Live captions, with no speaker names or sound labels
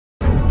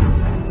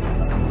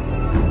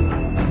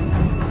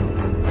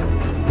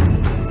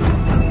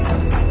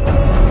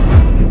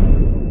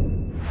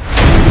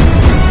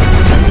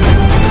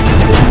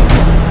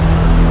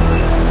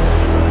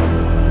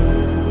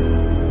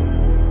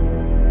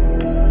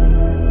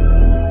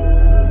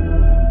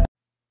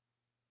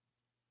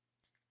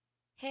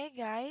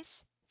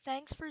guys,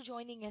 thanks for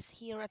joining us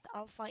here at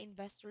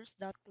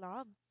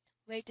alphainvestors.club,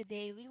 where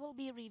today we will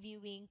be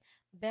reviewing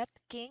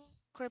BetKing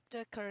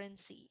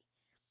cryptocurrency.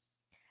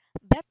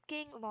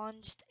 BetKing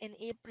launched in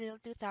April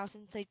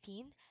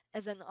 2013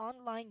 as an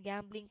online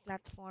gambling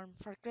platform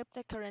for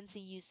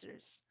cryptocurrency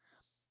users.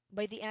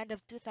 By the end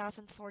of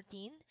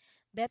 2014,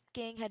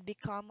 BetKing had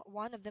become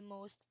one of the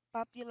most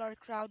popular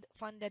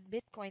crowd-funded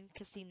Bitcoin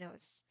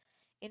casinos.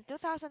 In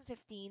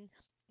 2015,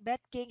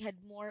 BetKing had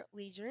more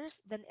wagers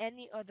than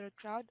any other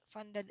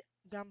crowd-funded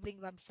gambling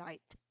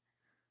website.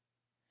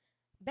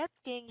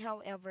 BetKing,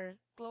 however,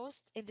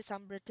 closed in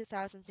December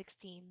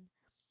 2016.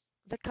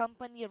 The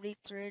company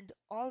returned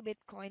all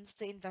Bitcoins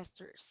to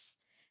investors.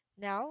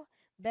 Now,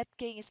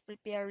 BetKing is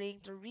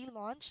preparing to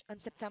relaunch on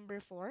September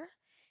 4,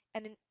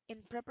 and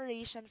in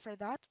preparation for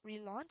that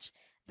relaunch,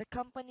 the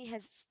company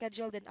has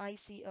scheduled an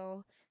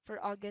ICO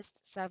for August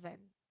 7.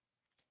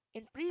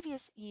 In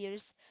previous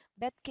years,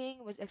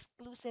 BetKing was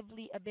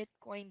exclusively a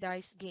Bitcoin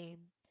dice game.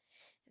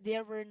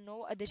 There were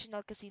no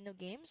additional casino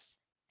games,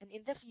 and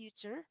in the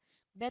future,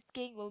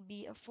 BetKing will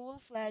be a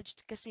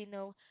full-fledged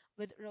casino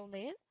with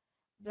roulette,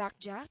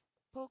 blackjack,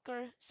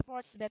 poker,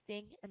 sports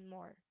betting, and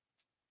more.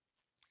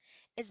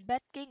 Is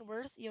BetKing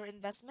worth your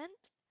investment?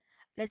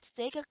 Let's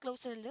take a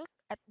closer look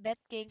at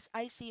BetKing's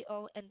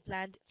ICO and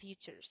planned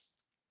futures.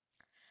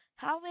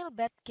 How will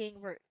BetKing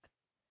work?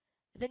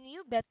 The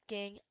new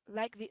BetKing,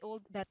 like the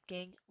old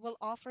BetKing, will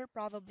offer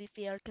probably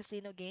fair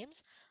casino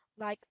games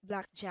like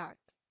blackjack.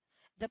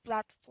 The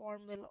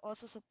platform will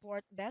also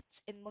support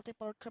bets in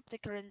multiple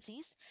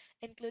cryptocurrencies,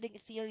 including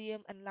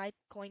Ethereum and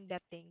Litecoin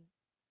betting.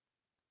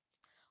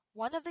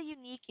 One of the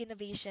unique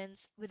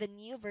innovations with the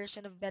new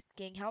version of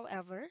BetKing,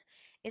 however,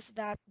 is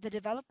that the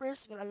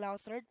developers will allow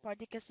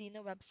third-party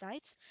casino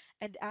websites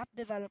and app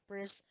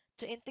developers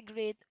to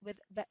integrate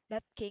with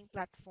BetKing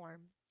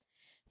platform.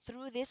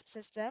 Through this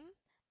system,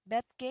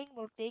 BetKing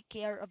will take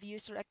care of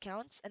user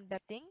accounts and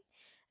betting,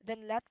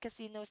 then let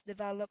casinos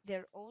develop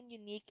their own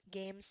unique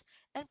games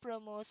and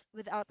promos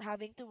without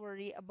having to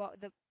worry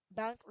about the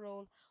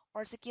bankroll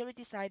or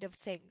security side of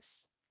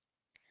things.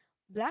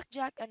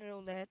 Blackjack and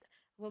roulette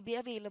will be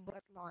available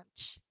at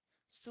launch.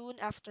 Soon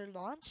after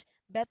launch,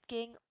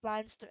 BetKing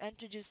plans to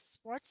introduce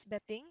sports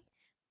betting,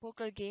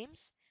 poker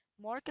games,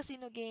 more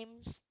casino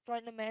games,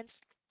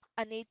 tournaments,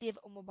 and native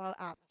mobile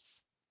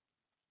apps.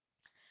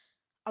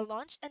 A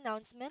launch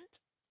announcement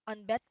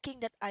on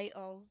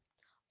betking.io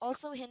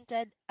also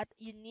hinted at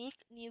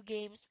unique new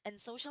games and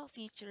social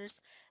features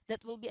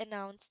that will be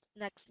announced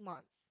next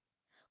month.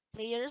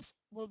 Players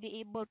will be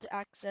able to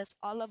access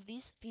all of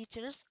these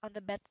features on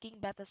the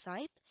BetKing beta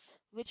site,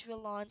 which will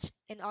launch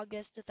in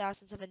August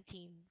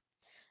 2017,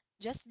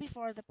 just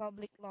before the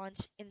public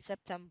launch in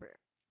September.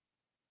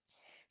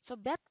 So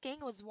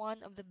BetKing was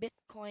one of the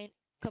Bitcoin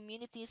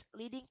community's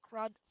leading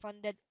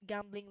crowd-funded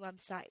gambling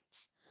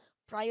websites.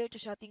 Prior to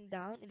shutting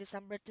down in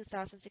December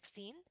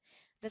 2016,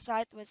 the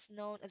site was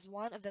known as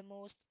one of the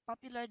most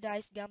popular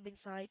dice gambling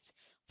sites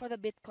for the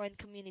Bitcoin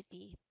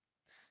community.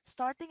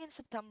 Starting in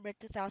September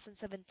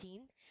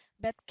 2017,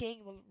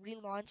 BetKing will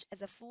relaunch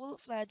as a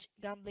full-fledged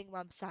gambling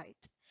website.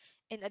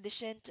 In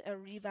addition to a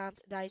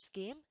revamped dice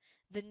game,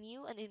 the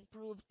new and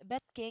improved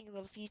BetKing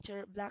will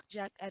feature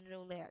blackjack and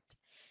roulette.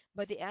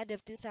 By the end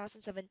of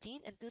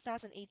 2017 and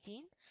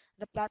 2018,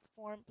 the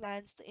platform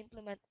plans to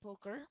implement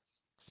poker,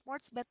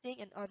 sports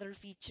betting, and other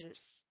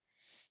features.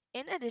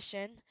 In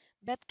addition,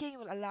 BetKing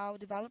will allow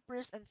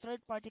developers and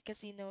third-party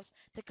casinos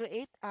to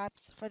create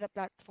apps for the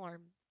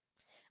platform.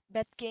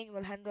 BetKing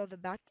will handle the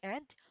back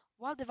end,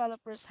 while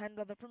developers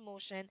handle the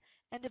promotion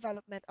and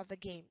development of the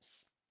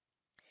games.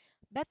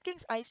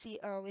 BetKing's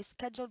ICO is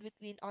scheduled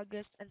between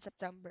August and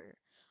September,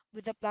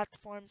 with the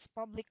platform's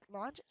public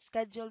launch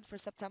scheduled for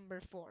September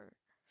 4.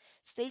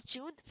 Stay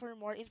tuned for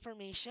more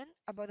information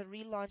about the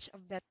relaunch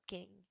of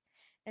BetKing.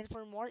 And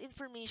for more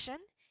information,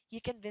 you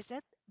can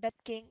visit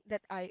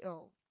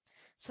betking.io.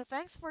 So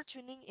thanks for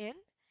tuning in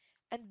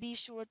and be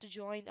sure to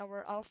join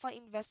our Alpha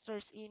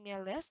Investors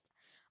email list,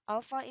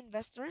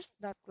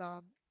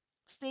 alphainvestors.club.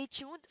 Stay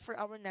tuned for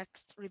our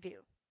next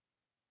review.